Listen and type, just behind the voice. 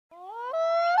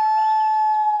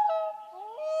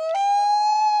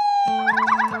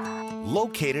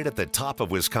Located at the top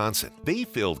of Wisconsin,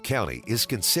 Bayfield County is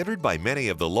considered by many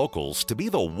of the locals to be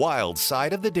the wild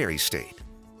side of the dairy state.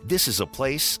 This is a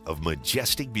place of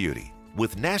majestic beauty,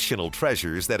 with national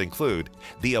treasures that include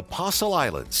the Apostle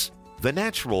Islands, the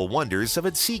natural wonders of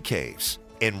its sea caves,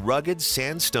 and rugged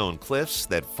sandstone cliffs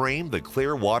that frame the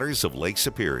clear waters of Lake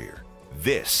Superior.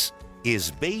 This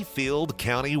is Bayfield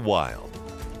County Wild.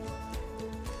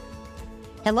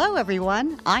 Hello,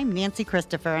 everyone. I'm Nancy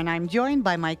Christopher, and I'm joined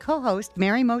by my co-host,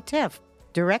 Mary Motiff,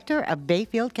 Director of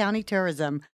Bayfield County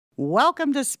Tourism.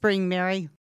 Welcome to spring, Mary.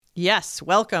 Yes,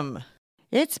 welcome.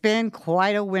 It's been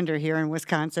quite a winter here in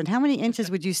Wisconsin. How many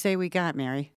inches would you say we got,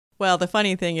 Mary? Well, the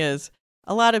funny thing is,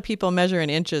 a lot of people measure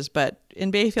in inches, but in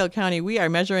Bayfield County, we are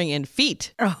measuring in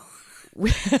feet. Oh,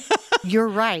 you're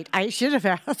right. I should have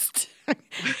asked.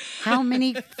 How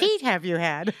many feet have you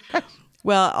had?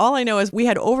 Well, all I know is we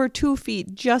had over 2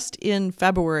 feet just in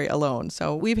February alone,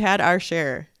 so we've had our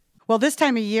share. Well, this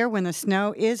time of year when the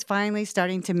snow is finally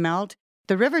starting to melt,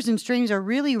 the rivers and streams are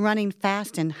really running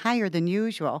fast and higher than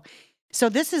usual. So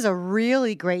this is a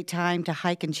really great time to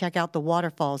hike and check out the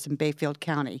waterfalls in Bayfield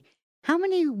County. How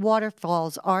many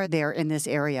waterfalls are there in this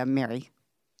area, Mary?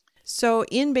 So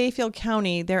in Bayfield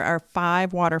County, there are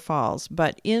 5 waterfalls,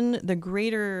 but in the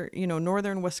greater,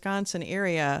 northern Wisconsin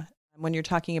area, when you're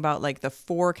talking about like the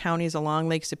 4 counties along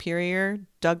Lake Superior,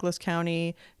 Douglas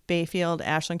County, Bayfield,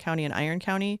 Ashland County, and Iron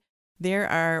County, there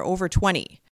are over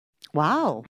 20.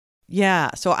 Wow.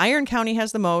 Yeah. So Iron County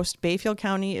has the most, Bayfield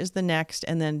County is the next,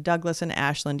 and then Douglas and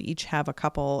Ashland each have a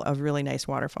couple of really nice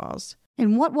waterfalls.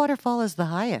 And what waterfall is the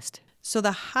highest? So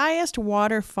the highest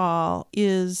waterfall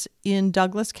is in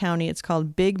Douglas County. It's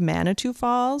called Big Manitou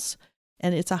Falls,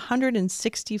 and it's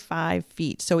 165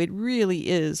 feet. So it really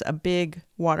is a big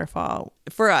waterfall,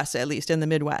 for us at least in the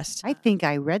Midwest. I think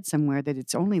I read somewhere that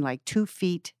it's only like 2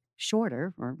 feet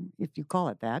shorter, or if you call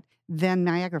it that, than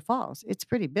Niagara Falls. It's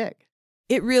pretty big.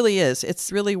 It really is.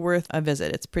 It's really worth a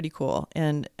visit. It's pretty cool.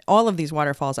 And all of these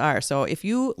waterfalls are. So if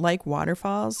you like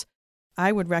waterfalls,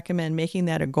 I would recommend making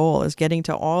that a goal, is getting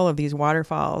to all of these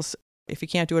waterfalls. If you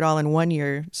can't do it all in 1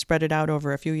 year, spread it out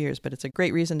over a few years. But it's a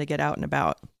great reason to get out and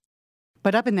about.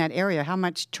 But up in that area, how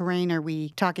much terrain are we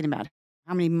talking about?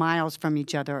 How many miles from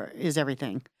each other is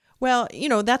everything? Well,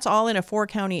 that's all in a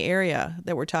 4-county area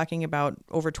that we're talking about,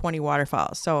 over 20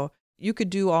 waterfalls. So you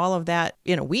could do all of that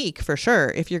in a week for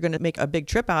sure if you're going to make a big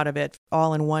trip out of it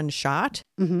all in one shot.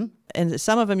 Mm-hmm. And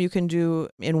some of them you can do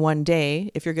in one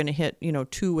day if you're going to hit,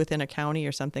 2 within a county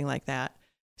or something like that.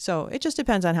 So it just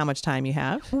depends on how much time you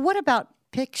have. What about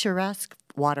picturesque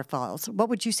waterfalls? What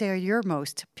would you say are your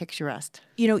most picturesque?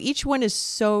 Each one is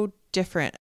so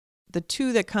different. The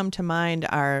 2 that come to mind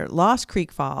are Lost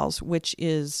Creek Falls, which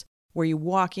is where you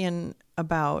walk in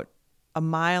about 1.5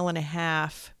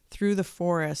 miles through the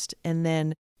forest, and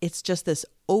then it's just this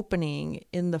opening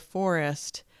in the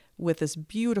forest with this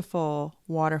beautiful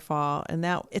waterfall. And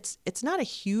that it's not a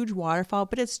huge waterfall,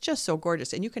 but it's just so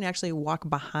gorgeous. And you can actually walk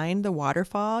behind the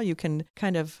waterfall. You can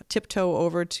kind of tiptoe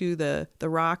over to the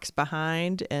rocks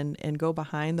behind and go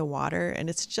behind the water. And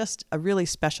it's just a really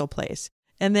special place.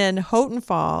 And then Houghton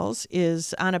Falls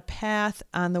is on a path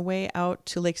on the way out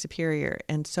to Lake Superior.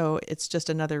 And so it's just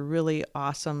another really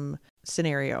awesome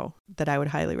scenario that I would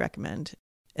highly recommend.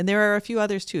 And there are a few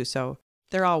others too. So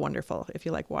they're all wonderful if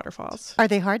you like waterfalls. Are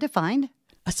they hard to find?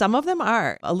 Some of them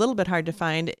are a little bit hard to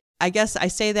find. I guess I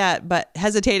say that, but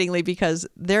hesitatingly, because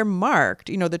they're marked.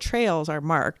 The trails are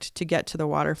marked to get to the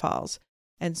waterfalls.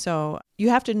 And so you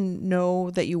have to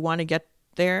know that you want to get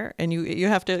there, and you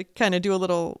have to kind of do a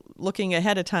little looking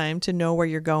ahead of time to know where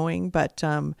you're going. But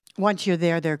once you're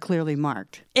there, they're clearly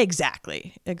marked.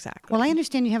 Exactly. Well, I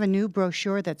understand you have a new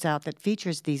brochure that's out that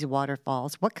features these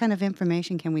waterfalls. What kind of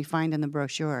information can we find in the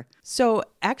brochure? So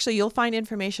actually, you'll find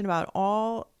information about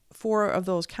all 4 of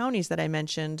those counties that I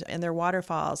mentioned and their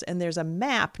waterfalls. And there's a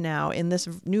map now in this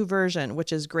new version,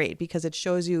 which is great because it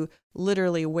shows you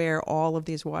literally where all of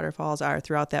these waterfalls are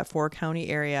throughout that 4-county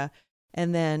area.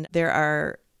 And then there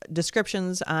are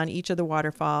descriptions on each of the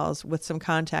waterfalls with some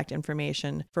contact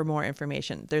information for more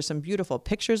information. There's some beautiful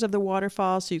pictures of the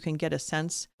waterfalls so you can get a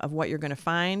sense of what you're going to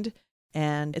find.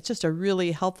 And it's just a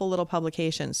really helpful little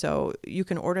publication. So you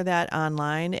can order that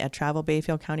online at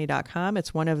travelbayfieldcounty.com.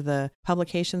 It's one of the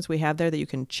publications we have there that you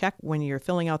can check when you're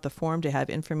filling out the form to have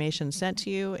information sent to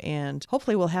you. And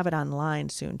hopefully we'll have it online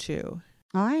soon too.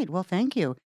 All right. Well, thank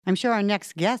you. I'm sure our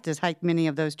next guest has hiked many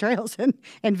of those trails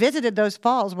and visited those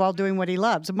falls while doing what he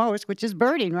loves most, which is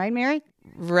birding, right, Mary?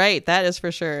 Right, that is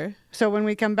for sure. So when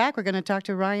we come back, we're going to talk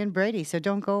to Ryan Brady, so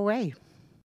don't go away.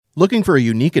 Looking for a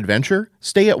unique adventure?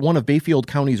 Stay at one of Bayfield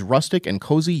County's rustic and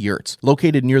cozy yurts,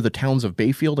 located near the towns of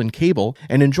Bayfield and Cable,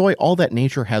 and enjoy all that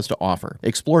nature has to offer.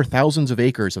 Explore thousands of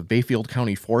acres of Bayfield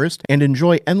County forest and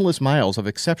enjoy endless miles of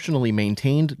exceptionally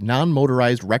maintained,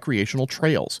 non-motorized recreational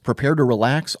trails. Prepare to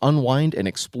relax, unwind, and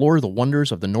explore the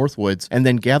wonders of the North Woods, and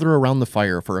then gather around the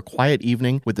fire for a quiet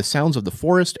evening with the sounds of the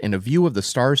forest and a view of the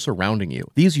stars surrounding you.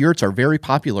 These yurts are very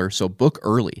popular, so book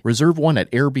early. Reserve one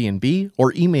at Airbnb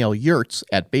or email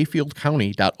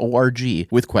yurts@bayfieldcounty.org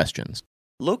with questions.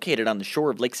 Located on the shore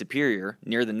of Lake Superior,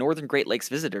 near the Northern Great Lakes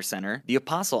Visitor Center, the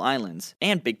Apostle Islands,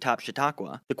 and Big Top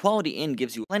Chautauqua, the Quality Inn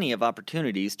gives you plenty of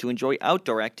opportunities to enjoy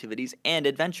outdoor activities and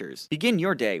adventures. Begin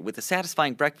your day with a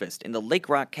satisfying breakfast in the Lake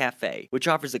Rock Cafe, which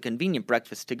offers a convenient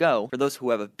breakfast to go for those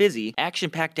who have a busy,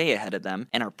 action-packed day ahead of them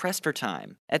and are pressed for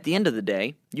time. At the end of the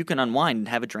day, you can unwind and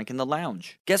have a drink in the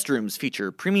lounge. Guest rooms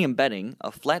feature premium bedding,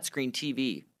 a flat-screen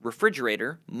TV,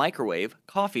 refrigerator, microwave,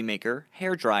 coffee maker,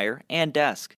 hairdryer, and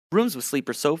desk. Rooms with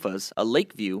sleeper sofas, a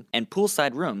lake view, and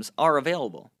poolside rooms are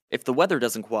available. If the weather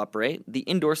doesn't cooperate, the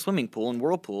indoor swimming pool and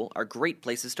whirlpool are great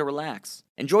places to relax.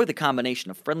 Enjoy the combination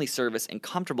of friendly service and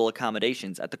comfortable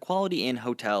accommodations at the Quality Inn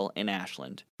Hotel in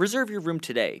Ashland. Reserve your room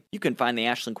today. You can find the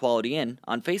Ashland Quality Inn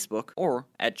on Facebook or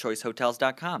at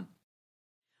choicehotels.com.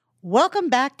 Welcome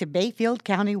back to Bayfield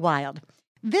County Wild.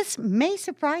 This may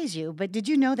surprise you, but did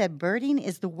you know that birding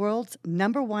is the world's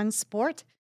 #1 sport?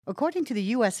 According to the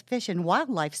U.S. Fish and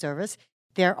Wildlife Service,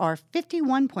 there are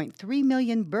 51.3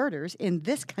 million birders in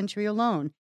this country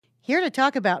alone. Here to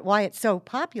talk about why it's so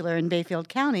popular in Bayfield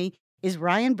County is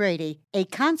Ryan Brady, a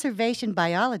conservation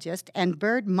biologist and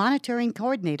bird monitoring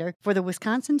coordinator for the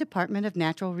Wisconsin Department of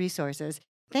Natural Resources.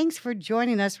 Thanks for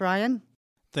joining us, Ryan.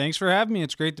 Thanks for having me.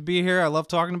 It's great to be here. I love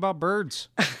talking about birds.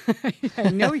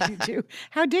 I know you do.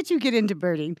 How did you get into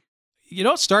birding? You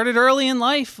know, it started early in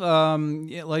life.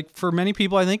 Like for many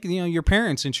people, I think, your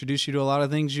parents introduce you to a lot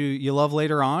of things you love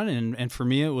later on. And for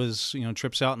me, it was,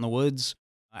 trips out in the woods.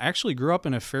 I actually grew up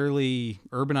in a fairly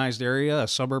urbanized area, a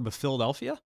suburb of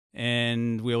Philadelphia.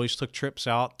 And we always took trips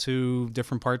out to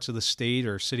different parts of the state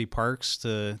or city parks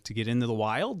to get into the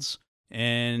wilds.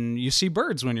 And you see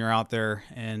birds when you're out there.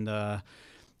 And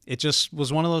it just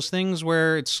was one of those things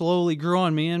where it slowly grew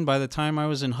on me, and by the time I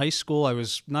was in high school, I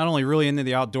was not only really into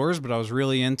the outdoors, but I was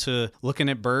really into looking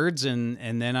at birds, and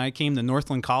then I came to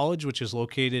Northland College, which is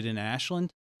located in Ashland,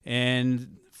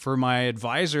 and for my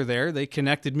advisor there, they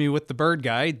connected me with the bird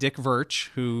guy, Dick Verch,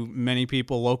 who many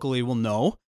people locally will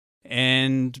know,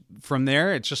 and from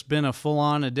there, it's just been a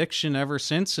full-on addiction ever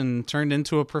since and turned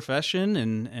into a profession,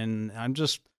 and I'm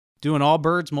just doing all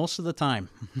birds most of the time.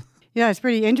 Yeah, it's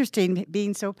pretty interesting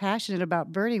being so passionate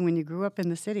about birding when you grew up in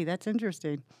the city. That's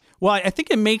interesting. Well, I think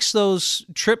it makes those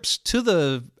trips to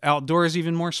the outdoors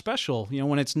even more special,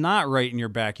 when it's not right in your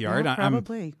backyard. Yeah,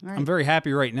 probably. I'm very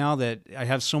happy right now that I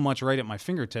have so much right at my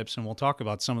fingertips, and we'll talk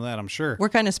about some of that, I'm sure. We're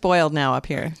kind of spoiled now up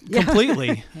here.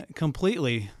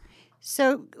 Completely.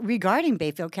 So regarding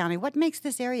Bayfield County, what makes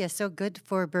this area so good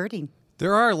for birding?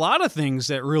 There are a lot of things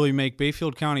that really make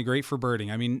Bayfield County great for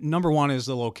birding. I mean, number one is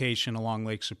the location along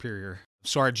Lake Superior.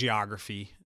 So our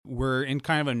geography. We're in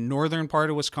kind of a northern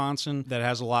part of Wisconsin that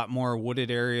has a lot more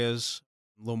wooded areas,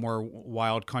 a little more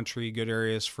wild country, good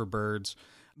areas for birds.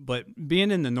 But being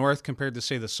in the north compared to,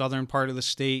 say, the southern part of the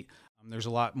state, there's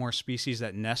a lot more species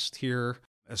that nest here,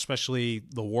 especially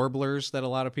the warblers that a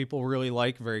lot of people really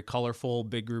like. Very colorful,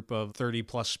 big group of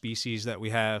 30-plus species that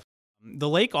we have. The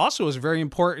lake also is very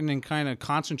important in kind of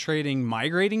concentrating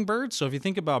migrating birds. So if you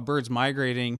think about birds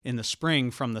migrating in the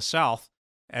spring from the south,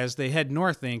 as they head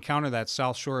north, they encounter that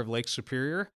south shore of Lake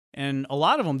Superior. And a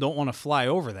lot of them don't want to fly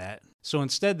over that. So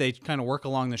instead, they kind of work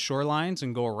along the shorelines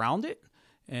and go around it.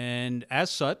 And as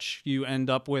such, you end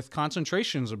up with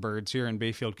concentrations of birds here in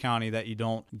Bayfield County that you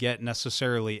don't get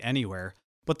necessarily anywhere.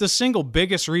 But the single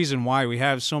biggest reason why we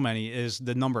have so many is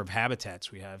the number of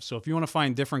habitats we have. So if you want to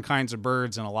find different kinds of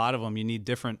birds, and a lot of them, you need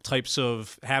different types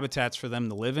of habitats for them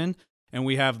to live in. And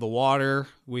we have the water,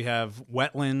 we have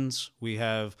wetlands, we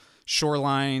have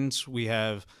shorelines, we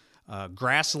have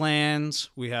grasslands,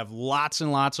 we have lots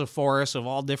and lots of forests of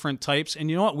all different types. And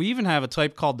you know what? We even have a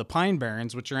type called the Pine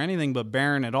Barrens, which are anything but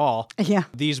barren at all. Yeah.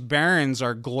 These barrens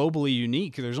are globally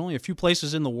unique. There's only a few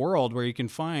places in the world where you can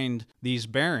find these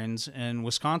barrens, and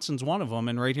Wisconsin's one of them.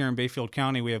 And right here in Bayfield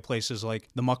County, we have places like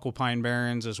the Muckle Pine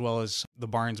Barrens as well as the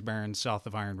Barnes Barrens south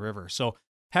of Iron River. So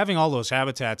having all those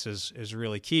habitats is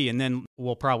really key. And then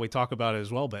we'll probably talk about it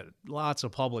as well, but lots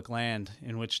of public land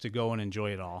in which to go and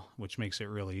enjoy it all, which makes it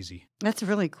real easy. That's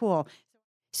really cool.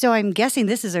 So I'm guessing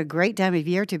this is a great time of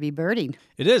year to be birding.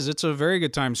 It is. It's a very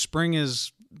good time. Spring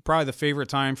is probably the favorite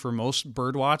time for most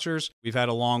bird watchers. We've had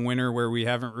a long winter where we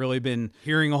haven't really been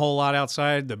hearing a whole lot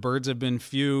outside. The birds have been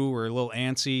few. We're a little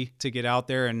antsy to get out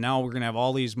there. And now we're going to have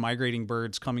all these migrating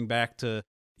birds coming back to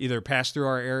either pass through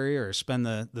our area or spend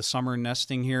the summer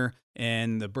nesting here.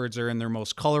 And the birds are in their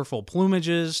most colorful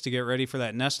plumages to get ready for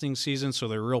that nesting season. So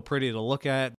they're real pretty to look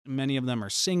at. Many of them are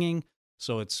singing.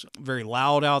 So it's very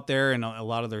loud out there, and a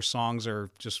lot of their songs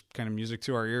are just kind of music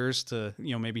to our ears to,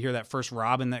 maybe hear that first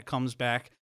robin that comes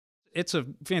back. It's a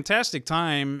fantastic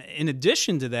time. In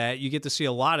addition to that, you get to see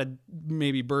a lot of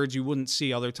maybe birds you wouldn't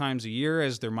see other times a year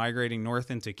as they're migrating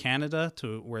north into Canada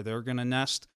to where they're going to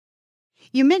nest.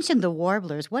 You mentioned the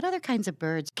warblers. What other kinds of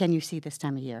birds can you see this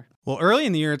time of year? Well, early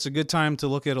in the year, it's a good time to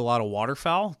look at a lot of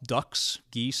waterfowl, ducks,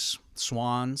 geese,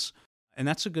 swans. And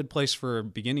that's a good place for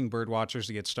beginning bird watchers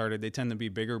to get started. They tend to be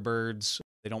bigger birds.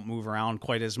 They don't move around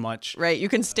quite as much. Right. You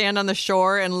can stand on the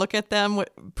shore and look at them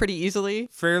pretty easily.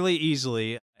 Fairly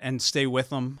easily, and stay with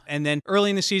them. And then early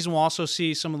in the season, we'll also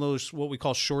see some of those what we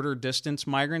call shorter distance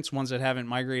migrants, ones that haven't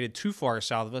migrated too far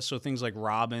south of us. So things like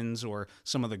robins or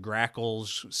some of the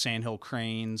grackles, sandhill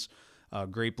cranes,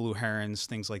 great blue herons,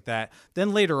 things like that.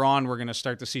 Then later on, we're going to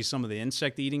start to see some of the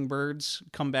insect-eating birds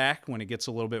come back when it gets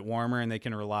a little bit warmer and they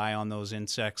can rely on those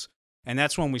insects. And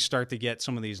that's when we start to get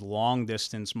some of these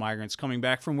long-distance migrants coming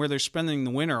back from where they're spending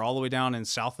the winter all the way down in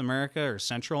South America or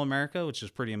Central America, which is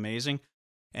pretty amazing.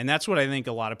 And that's what I think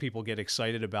a lot of people get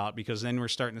excited about, because then we're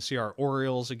starting to see our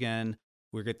orioles again.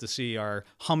 We get to see our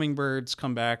hummingbirds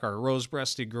come back, our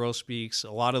rose-breasted grosbeaks,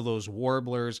 a lot of those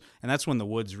warblers. And that's when the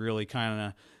woods really kind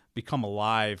of become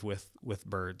alive with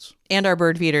birds. And our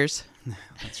bird feeders.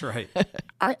 That's right.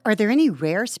 Are there any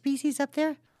rare species up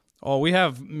there? Oh, we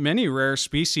have many rare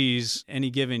species any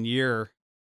given year.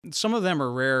 Some of them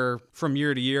are rare from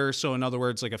year to year. So in other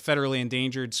words, like a federally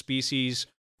endangered species,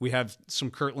 we have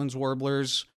some Kirtland's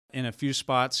warblers in a few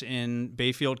spots in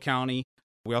Bayfield County.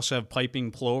 We also have piping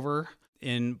plover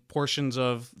in portions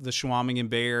of the Chequamegon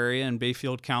Bay area in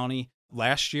Bayfield County.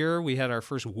 Last year, we had our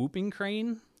first whooping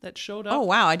crane that showed up. Oh,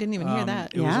 wow. I didn't even hear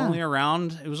that. It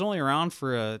was only around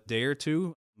for a day or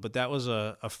two, but that was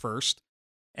a first.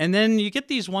 And then you get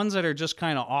these ones that are just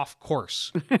kind of off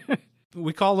course.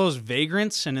 We call those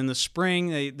vagrants, and in the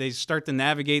spring, they start to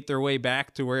navigate their way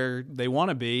back to where they want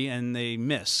to be, and they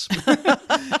miss.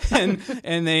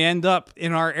 and they end up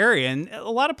in our area. And a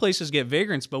lot of places get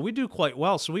vagrants, but we do quite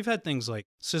well. So we've had things like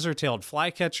scissor-tailed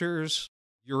flycatchers,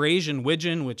 Eurasian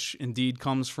widgeon, which indeed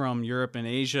comes from Europe and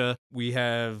Asia. We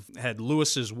have had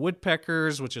Lewis's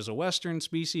woodpeckers, which is a western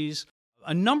species.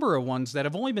 A number of ones that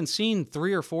have only been seen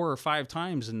 3 or 4 or 5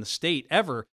 times in the state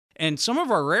ever. And some of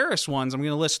our rarest ones, I'm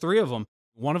going to list 3 of them.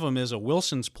 One of them is a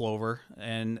Wilson's plover,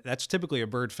 and that's typically a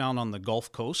bird found on the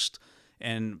Gulf Coast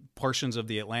and portions of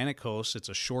the Atlantic coast. It's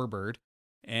a shorebird,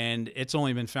 and it's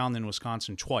only been found in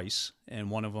Wisconsin twice,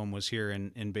 and one of them was here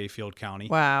in Bayfield County.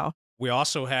 Wow. We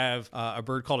also have a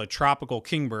bird called a tropical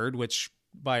kingbird, which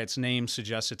by its name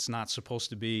suggests it's not supposed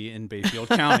to be in Bayfield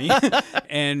County.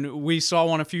 And we saw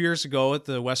one a few years ago at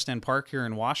the West End Park here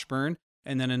in Washburn.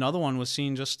 And then another one was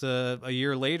seen just a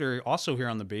year later, also here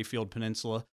on the Bayfield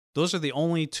Peninsula. Those are the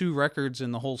only 2 records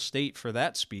in the whole state for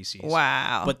that species.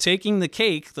 Wow. But taking the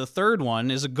cake, the third one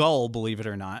is a gull, believe it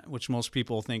or not, which most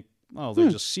people think, oh, they're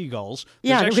just seagulls.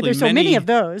 There's so many of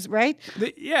those, right?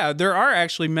 There are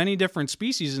actually many different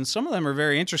species, and some of them are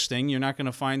very interesting. You're not going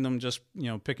to find them just,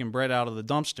 picking bread out of the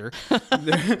dumpster.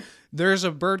 There's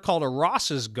a bird called a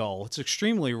Ross's gull. It's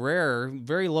extremely rare,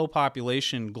 very low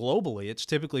population globally. It's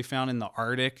typically found in the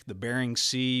Arctic, the Bering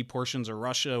Sea, portions of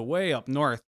Russia, way up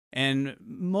north. And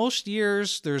most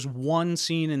years, there's one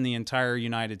seen in the entire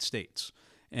United States.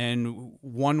 And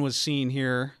one was seen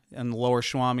here in the lower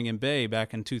Chequamegon Bay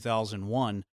back in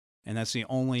 2001. And that's the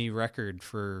only record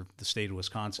for the state of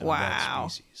Wisconsin of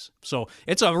that species. So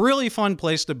it's a really fun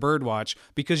place to birdwatch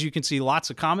because you can see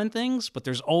lots of common things, but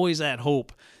there's always that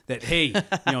hope that, hey,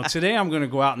 today I'm going to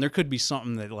go out and there could be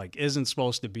something that isn't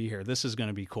supposed to be here. This is going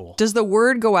to be cool. Does the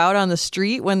word go out on the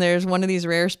street when there's one of these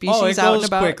rare species out and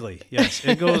about? Oh, it goes quickly. Yes,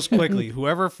 it goes quickly.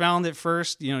 Whoever found it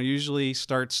first, usually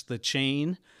starts the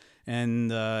chain.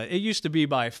 And it used to be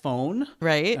by phone.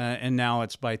 Right. And now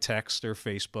it's by text or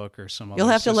Facebook or some other You'll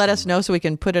have system. to let us know so we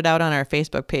can put it out on our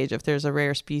Facebook page if there's a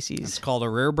rare species. It's called a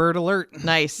rare bird alert.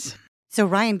 Nice. So,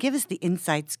 Ryan, give us the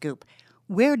inside scoop.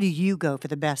 Where do you go for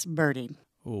the best birding?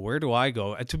 Ooh, where do I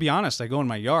go? To be honest, I go in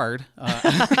my yard.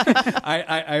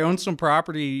 I own some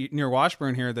property near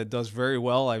Washburn here that does very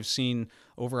well. I've seen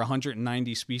over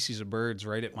 190 species of birds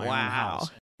right at my own house.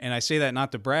 And I say that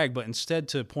not to brag, but instead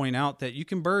to point out that you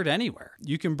can bird anywhere.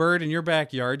 You can bird in your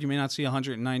backyard. You may not see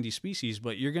 190 species,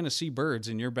 but you're going to see birds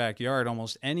in your backyard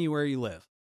almost anywhere you live.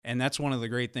 And that's one of the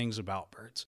great things about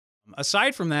birds.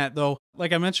 Aside from that, though,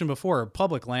 like I mentioned before,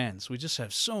 public lands, we just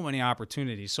have so many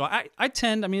opportunities. So I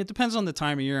tend, it depends on the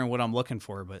time of year and what I'm looking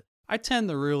for, but I tend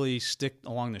to really stick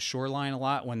along the shoreline a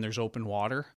lot when there's open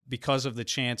water because of the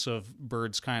chance of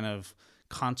birds kind of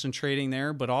concentrating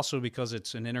there, but also because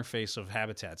it's an interface of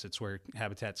habitats. It's where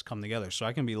habitats come together. So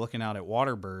I can be looking out at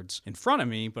water birds in front of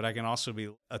me, but I can also be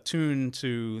attuned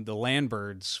to the land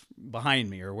birds behind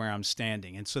me or where I'm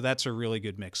standing. And so that's a really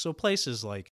good mix. So places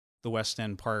like the West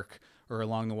End Park or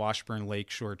along the Washburn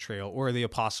Lakeshore Trail or the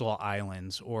Apostle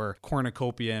Islands or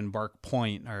Cornucopia and Bark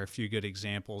Point are a few good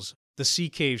examples. The Sea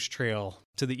Caves Trail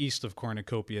to the east of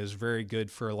Cornucopia is very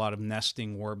good for a lot of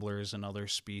nesting warblers and other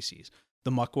species.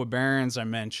 The Muckwa Barrens I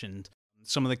mentioned.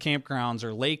 Some of the campgrounds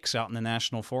are lakes out in the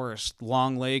National Forest.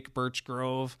 Long Lake, Birch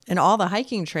Grove. And all the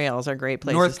hiking trails are great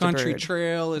places North to Country bird.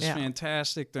 Trail is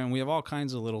fantastic. Then we have all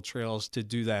kinds of little trails to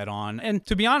do that on. And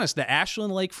to be honest, the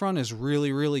Ashland Lakefront is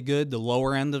really, really good. The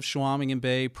lower end of Chequamegon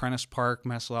Bay, Prentice Park,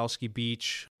 Maslowski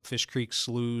Beach, Fish Creek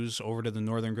Sloughs, over to the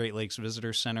Northern Great Lakes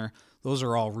Visitor Center. Those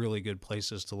are all really good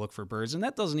places to look for birds. And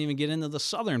that doesn't even get into the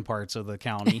southern parts of the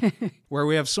county where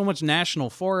we have so much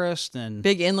national forest and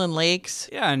big inland lakes.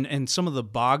 Yeah, and some of the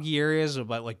boggy areas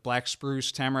about like black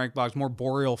spruce, tamarack bogs, more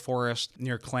boreal forest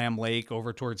near Clam Lake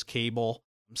over towards Cable.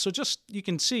 So just you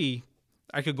can see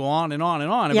I could go on and on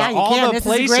and on about all the places.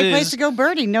 This is a great place to go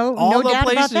birding. No doubt about that.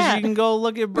 All the places you can go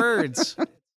look at birds.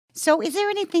 So is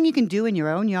there anything you can do in your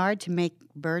own yard to make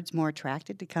birds more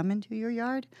attracted to come into your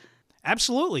yard?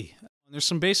 Absolutely. There's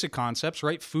some basic concepts,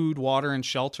 right? Food, water, and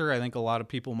shelter. I think a lot of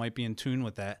people might be in tune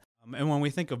with that. And when we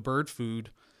think of bird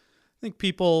food, I think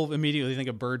people immediately think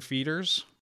of bird feeders.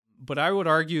 But I would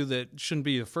argue that shouldn't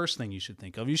be the first thing you should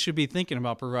think of. You should be thinking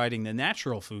about providing the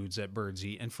natural foods that birds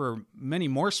eat. And for many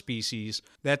more species,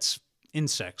 that's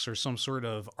insects or some sort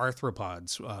of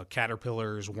arthropods,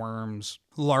 caterpillars, worms,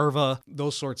 larvae,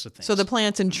 those sorts of things. So the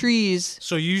plants and trees.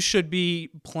 So you should be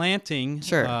planting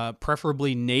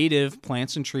preferably native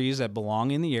plants and trees that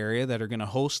belong in the area that are going to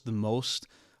host the most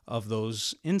of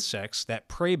those insects, that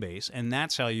prey base, and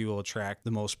that's how you will attract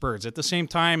the most birds. At the same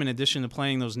time, in addition to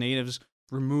planting those natives,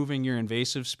 removing your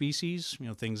invasive species,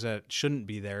 things that shouldn't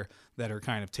be there that are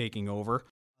kind of taking over,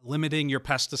 limiting your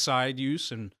pesticide use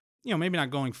and maybe not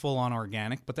going full on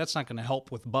organic, but that's not going to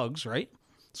help with bugs, right?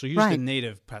 So use the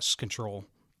native pest control.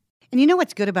 And you know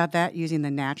what's good about that, using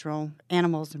the natural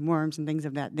animals and worms and things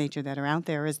of that nature that are out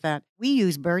there, is that we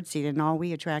use birdseed and all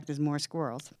we attract is more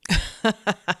squirrels.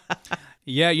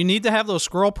 Yeah, you need to have those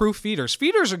squirrel-proof feeders.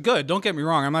 Feeders are good, don't get me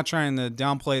wrong. I'm not trying to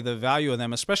downplay the value of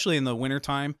them, especially in the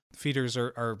wintertime. Feeders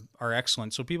are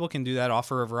excellent, so people can do that,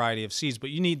 offer a variety of seeds, but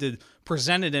you need to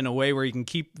present it in a way where you can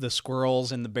keep the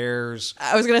squirrels and the bears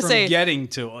from getting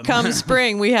to them. Come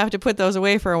spring, we have to put those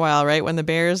away for a while, right, when the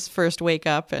bears first wake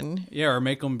up. Yeah, or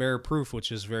make them bear-proof,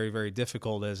 which is very, very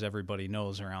difficult, as everybody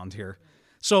knows around here.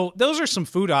 So those are some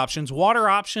food options. Water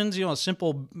options, a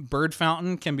simple bird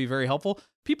fountain can be very helpful.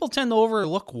 People tend to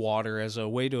overlook water as a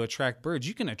way to attract birds.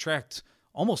 You can attract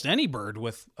almost any bird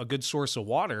with a good source of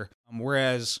water,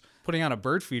 whereas putting out a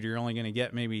bird feeder, you're only going to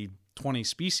get maybe 20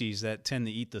 species that tend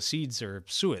to eat the seeds or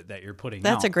suet that you're putting out.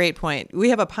 That's a great point. We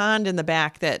have a pond in the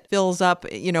back that fills up,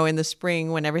 in the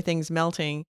spring when everything's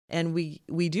melting, and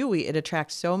it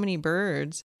attracts so many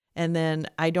birds. And then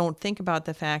I don't think about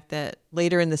the fact that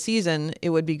later in the season, it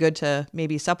would be good to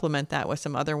maybe supplement that with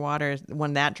some other water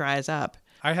when that dries up.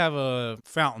 I have a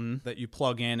fountain that you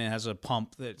plug in. It has a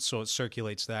pump so it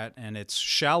circulates that, and it's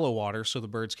shallow water so the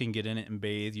birds can get in it and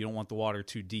bathe. You don't want the water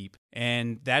too deep.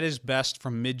 And that is best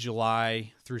from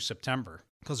mid-July through September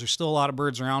because there's still a lot of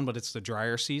birds around, but it's the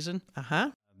drier season.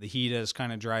 The heat has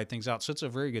kind of dried things out, so it's a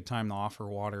very good time to offer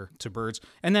water to birds.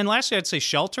 And then lastly, I'd say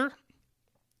shelter.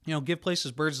 Give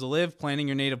places birds to live. Planting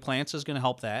your native plants is going to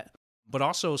help that. But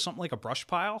also something like a brush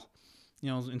pile.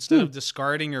 Instead of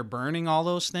discarding or burning all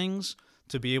those things,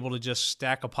 to be able to just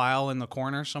stack a pile in the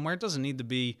corner somewhere. It doesn't need to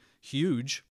be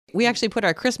huge. We actually put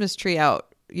our Christmas tree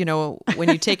out. When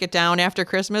you take it down after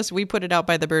Christmas, we put it out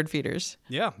by the bird feeders.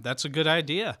 Yeah, that's a good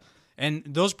idea. And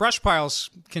those brush piles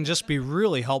can just be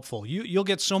really helpful. You'll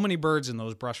get so many birds in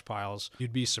those brush piles,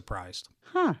 you'd be surprised.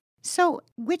 So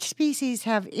which species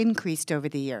have increased over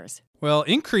the years? Well,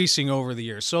 increasing over the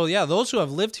years. So yeah, those who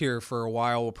have lived here for a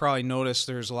while will probably notice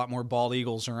there's a lot more bald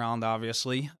eagles around,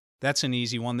 obviously. That's an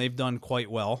easy one. They've done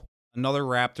quite well. Another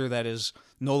raptor that is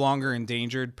no longer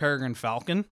endangered, peregrine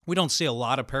falcon. We don't see a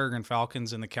lot of peregrine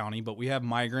falcons in the county, but we have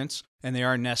migrants, and they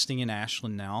are nesting in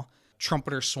Ashland now.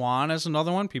 Trumpeter swan is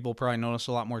another one. People probably notice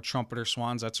a lot more trumpeter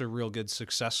swans. That's a real good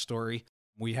success story.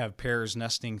 We have pairs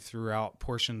nesting throughout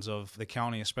portions of the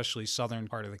county, especially southern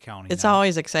part of the county. It's now.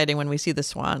 always exciting when we see the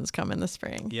swans come in the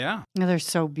spring. Yeah. They're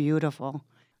so beautiful.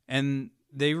 And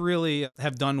they really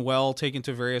have done well, taken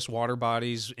to various water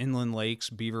bodies, inland lakes,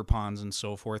 beaver ponds, and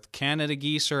so forth. Canada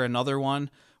geese are another one.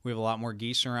 We have a lot more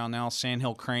geese around now.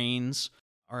 Sandhill cranes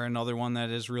are another one that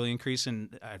is really increasing.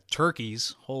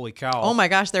 Turkeys, holy cow. Oh my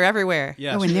gosh, they're everywhere.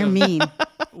 Yes, Oh, and they're mean.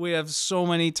 we have so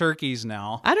many turkeys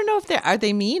now. I don't know if are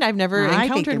they mean? I've never I think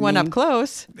encountered they're one mean. up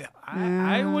close.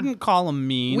 I wouldn't call them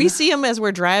mean. We see them as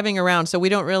we're driving around, so we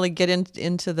don't really get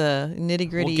into the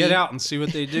nitty-gritty. We'll get out and see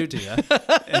what they do to you.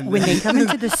 And When they come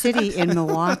into the city in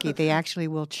Milwaukee, they actually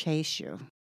will chase you.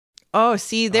 Oh,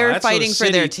 see, they're that's fighting those for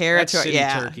their city- that's territory. city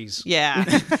Yeah, turkeys. yeah.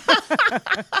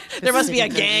 There must be a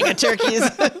gang of turkeys.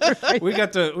 we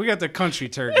got the country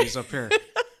turkeys up here.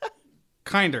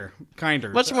 Kinder.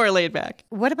 Much more laid back.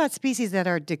 What about species that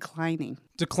are declining?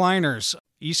 Decliners.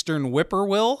 Eastern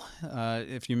whippoorwill,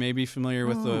 if you may be familiar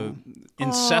with the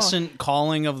incessant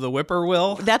calling of the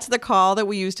whippoorwill. That's the call that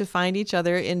we use to find each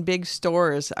other in big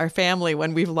stores. Our family,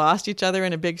 when we've lost each other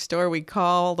in a big store, we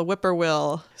call the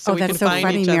whippoorwill so we that's can so find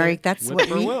funny, each Mary. other. That's what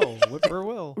we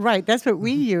Whippoorwill. right. That's what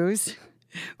we use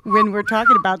when we're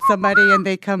talking about somebody and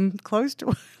they come close to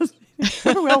us.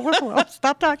 Whippoorwill,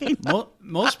 stop talking.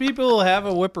 Most people have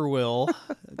a whippoorwill,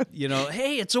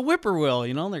 hey, it's a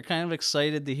whippoorwill, they're kind of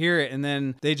excited to hear it, and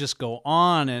then they just go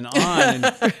on and on. And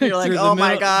You're like, through the oh my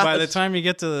middle- gosh. By the time you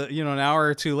get to, an hour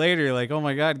or two later, you're like, oh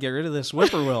my God, get rid of this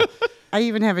whippoorwill. I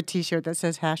even have a T-shirt that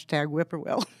says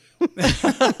 #whippoorwill.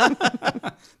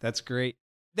 That's great.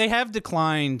 They have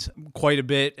declined quite a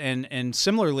bit, and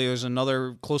similarly, there's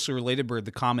another closely related bird,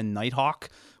 the common nighthawk,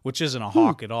 which isn't a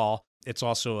hawk at all. It's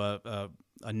also a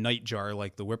nightjar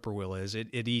like the whippoorwill is.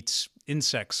 It eats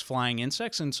insects, flying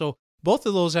insects, and so both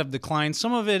of those have declined.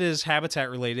 Some of it is habitat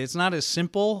related. It's not as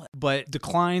simple, but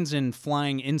declines in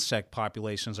flying insect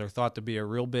populations are thought to be a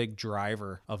real big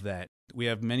driver of that. We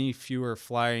have many fewer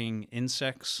flying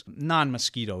insects,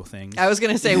 non-mosquito things. I was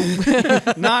going to say,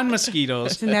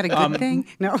 Non-mosquitoes. Isn't that a good thing?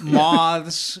 No.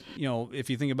 Moths, if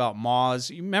you think about moths,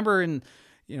 you remember in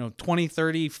 20,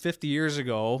 30, 50 years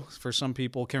ago, for some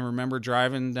people can remember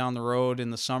driving down the road in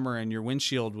the summer and your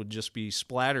windshield would just be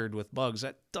splattered with bugs.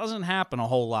 That doesn't happen a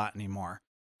whole lot anymore.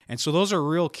 And so those are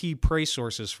real key prey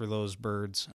sources for those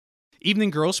birds.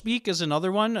 Evening grosbeak is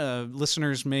another one.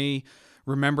 Listeners may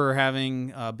remember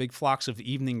having big flocks of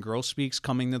evening grosbeaks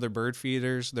coming to their bird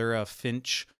feeders. They're a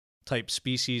finch type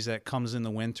species that comes in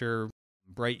the winter.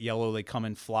 Bright yellow, they come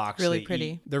in flocks. Really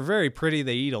pretty. They're very pretty.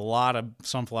 They eat a lot of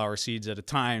sunflower seeds at a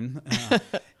time.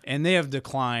 And they have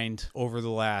declined over the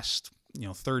last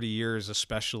 30 years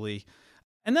especially.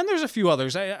 And then there's a few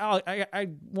others. I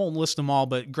won't list them all,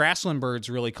 but grassland birds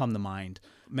really come to mind.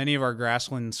 Many of our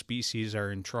grassland species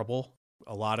are in trouble.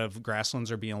 A lot of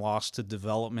grasslands are being lost to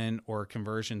development or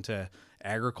conversion to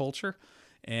agriculture.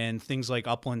 And things like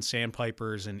upland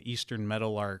sandpipers and eastern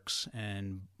meadowlarks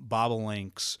and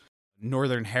bobolinks,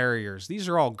 northern harriers. These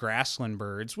are all grassland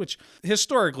birds, which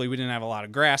historically we didn't have a lot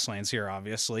of grasslands here,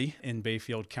 obviously, in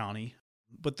Bayfield County.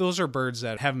 But those are birds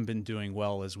that haven't been doing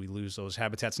well as we lose those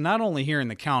habitats, not only here in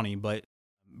the county, but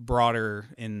broader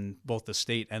in both the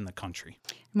state and the country.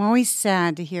 I'm always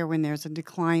sad to hear when there's a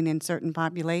decline in certain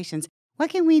populations. What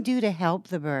can we do to help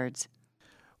the birds?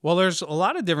 Well, there's a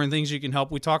lot of different things you can help.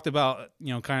 We talked about,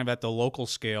 kind of at the local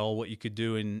scale, what you could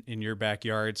do in your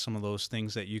backyard, some of those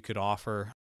things that you could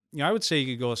offer. I would say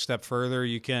you could go a step further.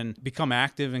 You can become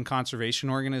active in conservation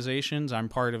organizations. I'm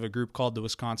part of a group called the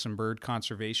Wisconsin Bird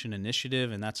Conservation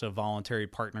Initiative, and that's a voluntary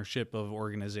partnership of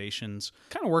organizations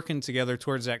kind of working together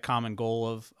towards that common goal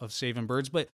of saving birds.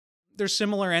 But there's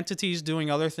similar entities doing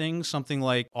other things, something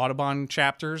like Audubon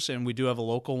chapters, and we do have a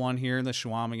local one here in the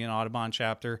Chequamegon Audubon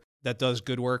chapter that does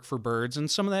good work for birds. And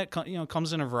some of that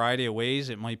comes in a variety of ways.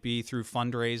 It might be through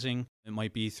fundraising. It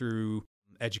might be through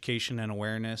education and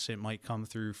awareness. It might come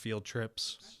through field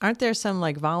trips. Aren't there some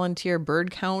volunteer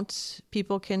bird counts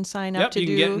people can sign up to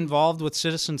do? You can get involved with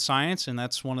citizen science, and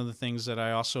that's one of the things that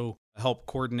I also help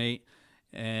coordinate.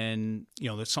 And,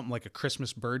 there's something like a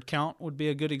Christmas bird count would be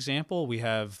a good example. We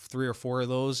have 3 or 4 of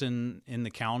those in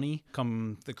the county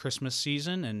come the Christmas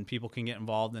season, and people can get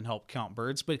involved and help count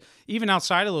birds. But even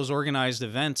outside of those organized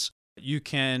events, you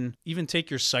can even take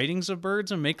your sightings of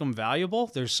birds and make them valuable.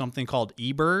 There's something called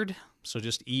eBird, so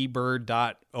just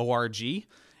ebird.org,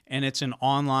 and it's an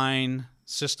online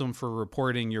system for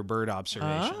reporting your bird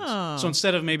observations. Oh. So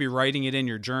instead of maybe writing it in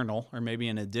your journal or maybe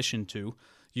in addition to,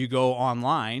 you go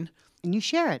online And you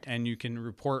share it. and you can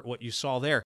report what you saw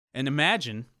there. And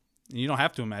imagine, you don't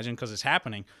have to imagine because it's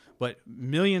happening, but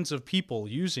millions of people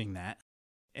using that.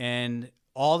 And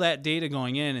all that data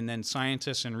going in, and then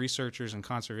scientists and researchers and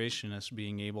conservationists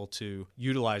being able to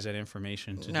utilize that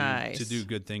information to do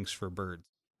good things for birds.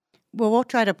 Well, we'll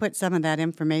try to put some of that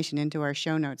information into our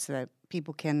show notes so that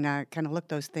people can kind of look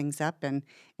those things up and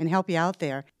help you out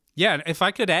there. Yeah, if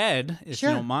I could add, if Sure.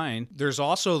 you don't mind, there's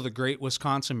also the Great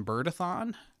Wisconsin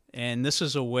Birdathon. And this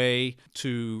is a way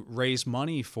to raise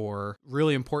money for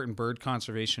really important bird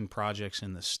conservation projects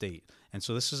in the state. And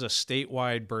so this is a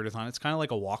statewide birdathon. It's kind of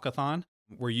like a walkathon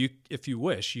where you, if you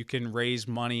wish, you can raise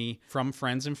money from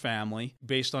friends and family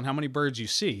based on how many birds you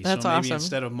see. That's so maybe awesome.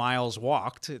 Instead of miles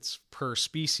walked, it's per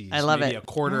species. I love maybe it. a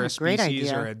quarter Oh, a great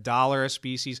species idea. or $1 a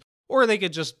species. Or they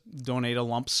could just donate a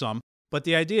lump sum. But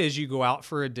the idea is you go out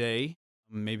for a day,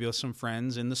 maybe with some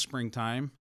friends in the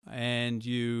springtime, and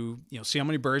you see how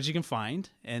many birds you can find,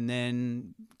 and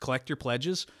then collect your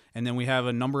pledges. And then we have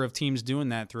a number of teams doing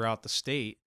that throughout the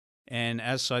state. And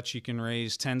as such, you can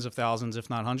raise tens of thousands, if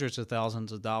not hundreds of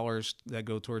thousands of dollars that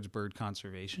go towards bird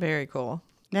conservation. Very cool.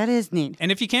 That is neat.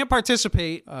 And if you can't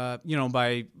participate,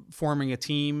 by forming a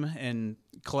team and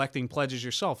collecting pledges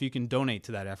yourself, you can donate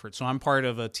to that effort. So I'm part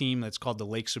of a team that's called the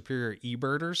Lake Superior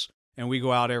E-Birders. And we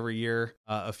go out every year,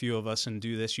 a few of us, and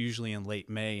do this usually in late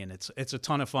May. And it's a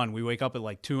ton of fun. We wake up at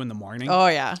like 2 in the morning. Oh,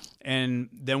 yeah. And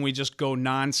then we just go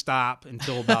nonstop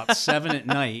until about 7 at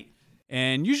night.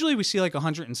 And usually we see like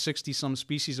 160 some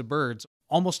species of birds,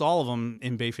 almost all of them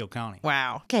in Bayfield County.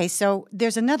 Wow. Okay, so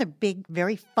there's another big,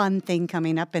 very fun thing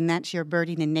coming up, and that's your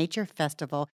Birding in Nature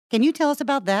Festival. Can you tell us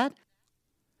about that?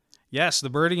 Yes, the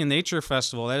Birding in Nature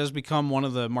Festival, that has become one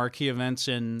of the marquee events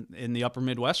in the upper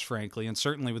Midwest, frankly, and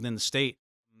certainly within the state.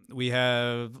 We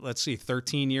have,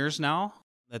 13 years now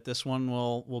that this one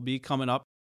will be coming up.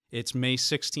 It's May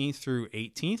 16th through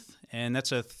 18th, and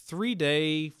that's a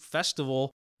 3-day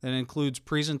festival that includes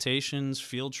presentations,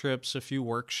 field trips, a few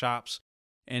workshops,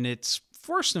 and it's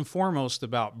first and foremost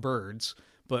about birds.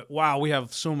 But wow, we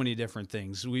have so many different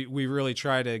things. We really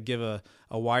try to give a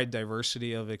wide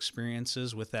diversity of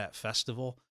experiences with that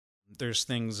festival. There's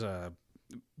things,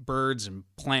 birds and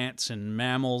plants and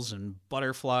mammals and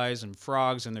butterflies and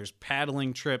frogs, and there's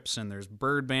paddling trips, and there's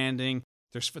bird banding,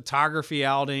 there's photography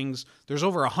outings. There's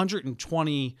over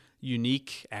 120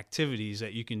 unique activities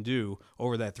that you can do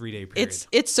over that 3-day period.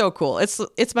 It's so cool.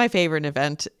 It's my favorite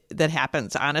event that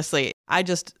happens, honestly. I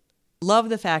just love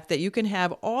the fact that you can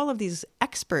have all of these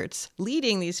experts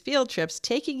leading these field trips,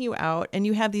 taking you out, and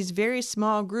you have these very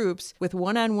small groups with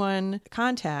one-on-one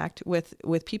contact with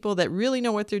people that really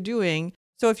know what they're doing.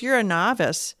 So if you're a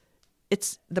novice,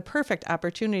 it's the perfect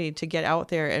opportunity to get out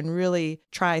there and really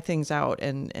try things out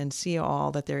and see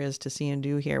all that there is to see and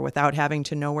do here without having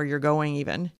to know where you're going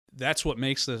even. That's what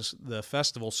makes the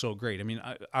festival so great. I mean,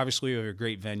 obviously we have a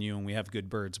great venue and we have good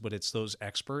birds, but it's those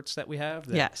experts that we have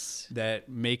that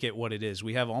make it what it is.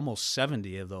 We have almost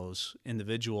 70 of those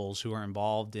individuals who are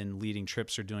involved in leading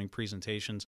trips or doing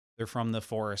presentations. They're from the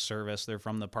Forest Service, they're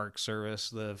from the Park Service,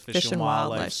 the Fish and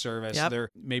Wildlife Service. Yep. They're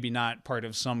maybe not part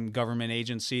of some government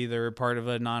agency, they're part of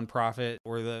a nonprofit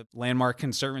or the Landmark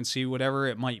Conservancy, whatever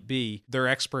it might be. They're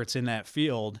experts in that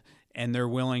field, and they're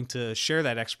willing to share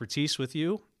that expertise with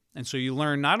you. And so you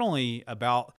learn not only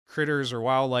about critters or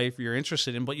wildlife you're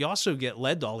interested in, but you also get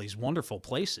led to all these wonderful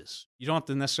places. You don't have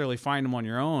to necessarily find them on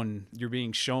your own. You're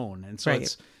being shown. And so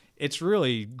it's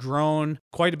really grown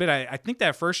quite a bit. I think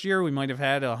that first year we might have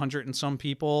had 100 and some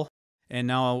people, and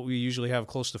now we usually have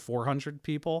close to 400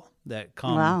 people that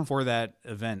come for that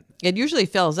event. It usually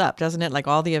fills up, doesn't it? Like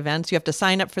all the events, you have to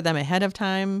sign up for them ahead of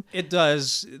time. It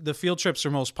does. The field trips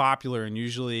are most popular, and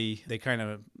usually they kind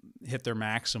of hit their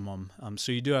maximum.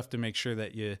 So you do have to make sure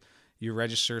that you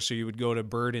register. So you would go to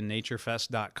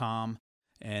birdinnaturefest.com,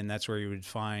 and that's where you would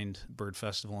find bird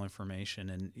festival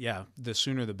information. And yeah, the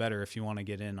sooner the better if you want to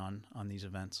get in on these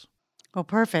events. Oh,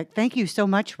 perfect. Thank you so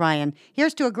much, Ryan.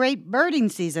 Here's to a great birding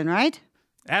season, right?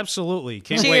 Absolutely.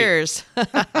 Can't Cheers. All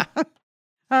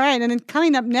right, and then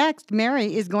coming up next,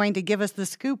 Mary is going to give us the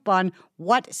scoop on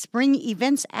what spring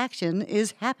events action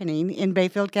is happening in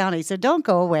Bayfield County, so don't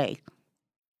go away.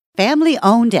 Family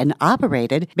owned and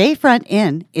operated, Bayfront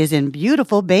Inn is in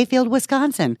beautiful Bayfield,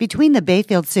 Wisconsin, between the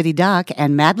Bayfield City Dock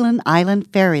and Madeline Island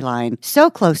Ferry Line. So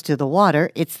close to the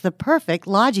water, it's the perfect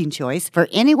lodging choice for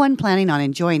anyone planning on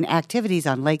enjoying activities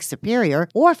on Lake Superior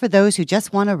or for those who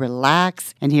just want to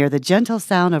relax and hear the gentle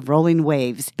sound of rolling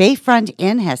waves. Bayfront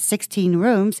Inn has 16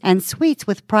 rooms and suites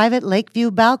with private lakeview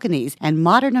balconies and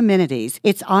modern amenities.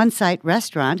 Its on-site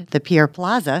restaurant, the Pier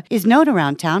Plaza, is known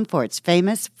around town for its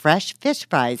famous fresh fish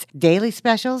fries, daily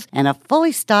specials, and a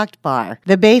fully stocked bar.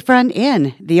 The Bayfront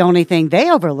Inn, the only thing they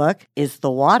overlook is the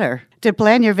water. To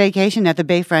plan your vacation at the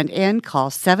Bayfront Inn,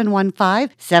 call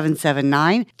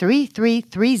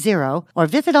 715-779-3330 or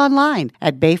visit online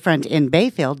at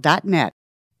bayfrontinbayfield.net.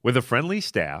 With a friendly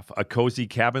staff, a cozy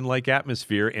cabin-like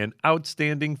atmosphere, and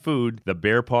outstanding food, the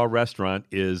Bear Paw Restaurant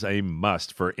is a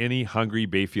must for any hungry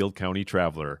Bayfield County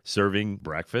traveler. Serving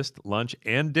breakfast, lunch,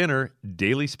 and dinner,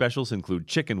 daily specials include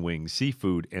chicken wings,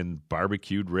 seafood, and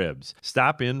barbecued ribs.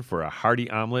 Stop in for a hearty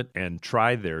omelet and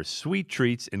try their sweet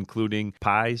treats, including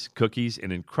pies, cookies,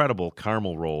 and incredible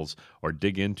caramel rolls, or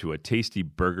dig into a tasty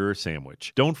burger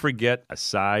sandwich. Don't forget a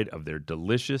side of their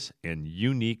delicious and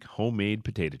unique homemade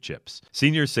potato chips.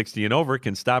 Seniors 60 and over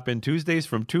can stop in Tuesdays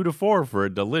from 2 to 4 for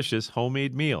a delicious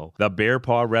homemade meal. The Bear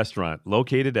Paw Restaurant,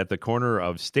 located at the corner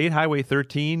of State Highway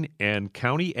 13 and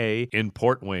County A in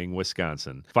Port Wing,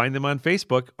 Wisconsin. Find them on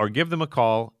Facebook or give them a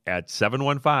call at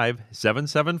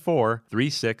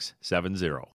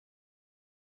 715-774-3670.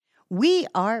 We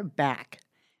are back.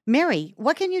 Mary,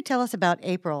 what can you tell us about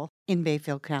April in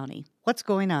Bayfield County? What's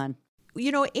going on?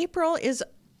 You know, April is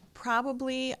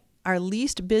probably our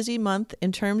least busy month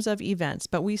in terms of events,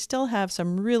 but we still have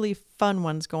some really fun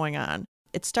ones going on.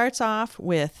 It starts off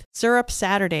with Syrup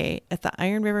Saturday at the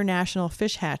Iron River National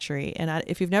Fish Hatchery. And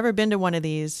if you've never been to one of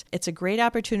these, it's a great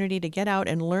opportunity to get out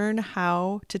and learn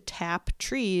how to tap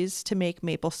trees to make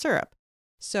maple syrup.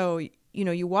 So, you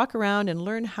know, you walk around and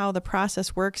learn how the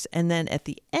process works. And then at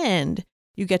the end,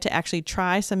 you get to actually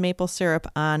try some maple syrup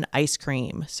on ice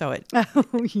cream. So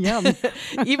Oh, yum.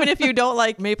 even if you don't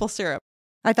like maple syrup.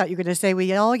 I thought you were going to say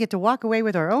we all get to walk away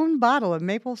with our own bottle of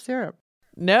maple syrup.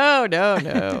 No.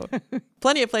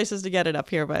 Plenty of places to get it up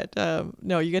here, but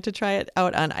no, you get to try it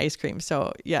out on ice cream.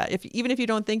 So yeah, even if you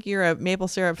don't think you're a maple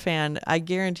syrup fan, I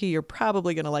guarantee you're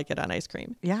probably going to like it on ice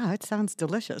cream. Yeah, it sounds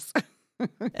delicious.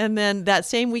 And then that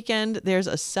same weekend, there's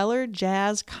a cellar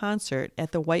jazz concert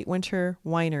at the White Winter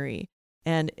Winery.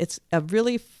 And it's a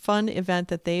really fun event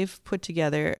that they've put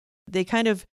together. They kind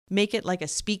of make it like a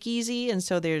speakeasy. And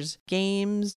so there's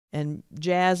games and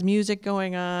jazz music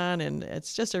going on. And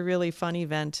it's just a really fun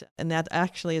event. And that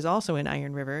actually is also in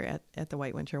Iron River at the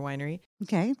White Winter Winery.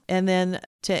 Okay. And then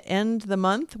to end the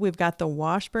month, we've got the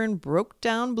Washburn Broke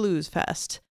Down Blues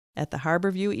Fest at the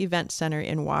Harborview Event Center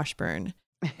in Washburn.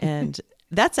 And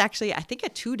that's actually, I think, a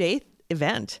 2-day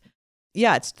event.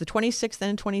 Yeah, it's the 26th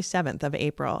and 27th of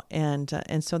April. And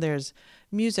so there's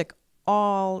music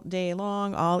all day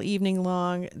long, all evening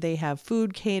long. They have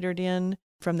food catered in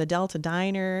from the Delta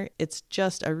Diner. It's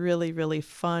just a really, really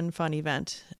fun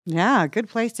event. Yeah, good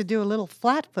place to do a little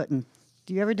flat footing.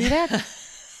 Do you ever do that?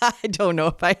 I don't know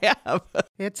if I have.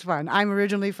 It's fun. I'm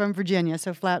originally from Virginia,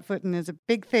 so flat footing is a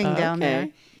big thing down there.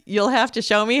 You'll have to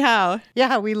show me how.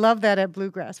 Yeah, we love that at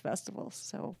bluegrass festivals.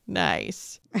 So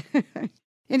Nice.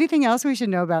 Anything else we should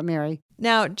know about Mary?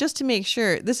 Now, just to make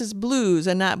sure, this is blues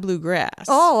and not bluegrass.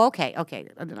 Oh, okay.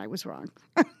 Then I was wrong.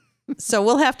 So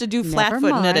we'll have to do flat Never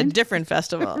footing at a mind. different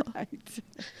festival. Right.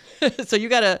 So you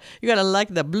gotta like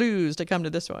the blues to come to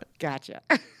this one. Gotcha.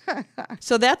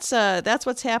 So that's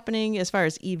what's happening as far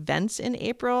as events in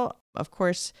April. Of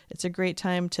course, it's a great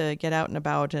time to get out and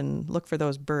about and look for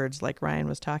those birds like Ryan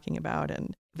was talking about.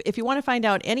 And if you want to find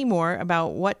out any more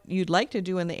about what you'd like to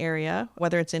do in the area,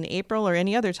 whether it's in April or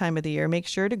any other time of the year, make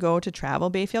sure to go to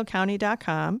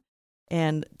travelbayfieldcounty.com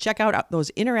and check out those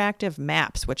interactive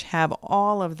maps, which have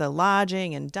all of the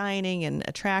lodging and dining and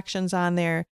attractions on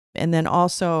there. And then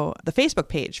also the Facebook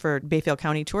page for Bayfield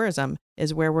County Tourism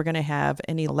is where we're going to have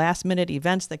any last minute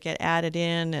events that get added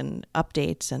in and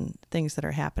updates and things that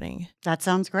are happening. That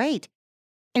sounds great.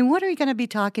 And what are you going to be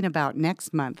talking about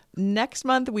next month? Next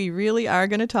month, we really are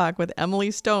going to talk with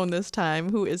Emily Stone this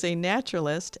time, who is a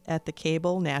naturalist at the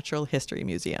Cable Natural History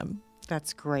Museum.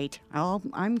 That's great.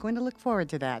 I'm going to look forward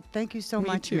to that. Thank you so Me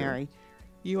much, too. Mary.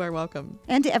 You are welcome.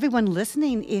 And to everyone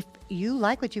listening, if you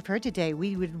like what you've heard today,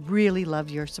 we would really love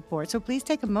your support. So please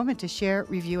take a moment to share,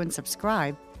 review, and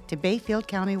subscribe to Bayfield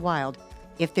County Wild.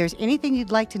 If there's anything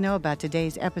you'd like to know about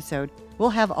today's episode, we'll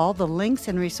have all the links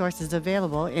and resources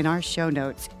available in our show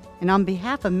notes. And on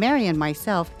behalf of Mary and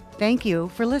myself, thank you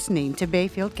for listening to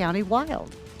Bayfield County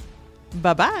Wild.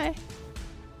 Bye-bye.